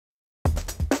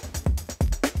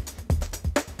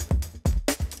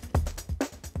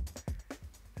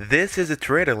This is the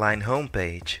Traderline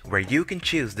homepage where you can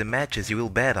choose the matches you will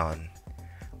bet on.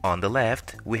 On the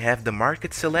left, we have the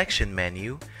market selection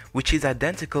menu, which is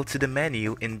identical to the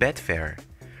menu in Betfair.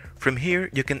 From here,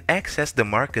 you can access the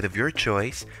market of your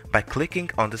choice by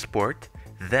clicking on the sport,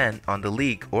 then on the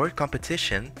league or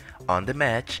competition, on the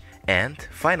match, and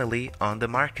finally on the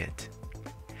market.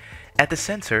 At the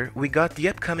center, we got the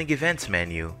upcoming events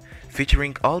menu,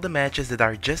 featuring all the matches that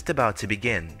are just about to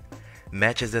begin.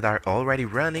 Matches that are already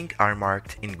running are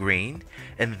marked in green,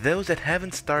 and those that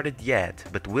haven't started yet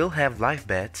but will have live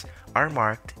bets are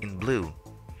marked in blue.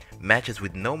 Matches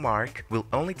with no mark will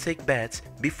only take bets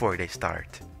before they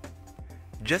start.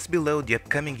 Just below the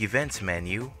upcoming events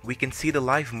menu, we can see the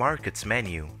live markets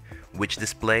menu, which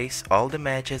displays all the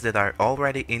matches that are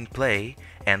already in play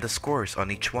and the scores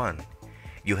on each one.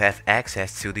 You have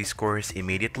access to these scores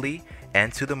immediately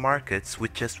and to the markets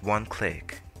with just one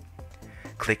click.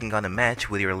 Clicking on a match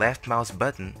with your left mouse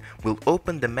button will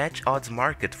open the match odds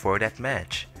market for that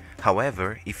match.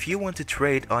 However, if you want to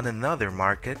trade on another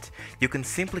market, you can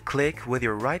simply click with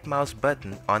your right mouse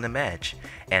button on a match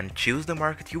and choose the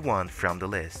market you want from the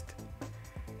list.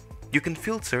 You can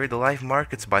filter the live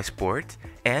markets by sport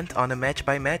and on a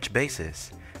match-by-match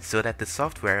basis, so that the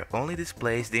software only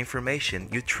displays the information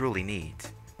you truly need.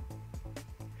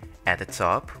 At the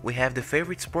top, we have the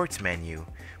favorite sports menu,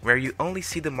 where you only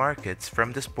see the markets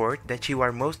from the sport that you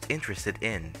are most interested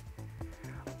in.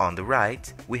 On the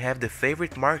right, we have the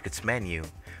favorite markets menu,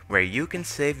 where you can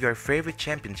save your favorite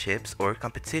championships or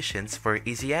competitions for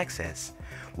easy access,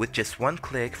 with just one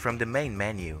click from the main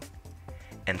menu.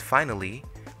 And finally,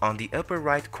 on the upper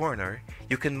right corner,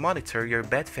 you can monitor your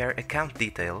Betfair account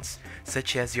details,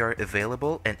 such as your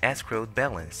available and escrowed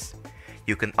balance.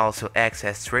 You can also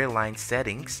access Traderline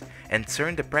settings and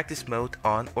turn the practice mode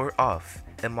on or off,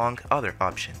 among other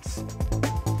options.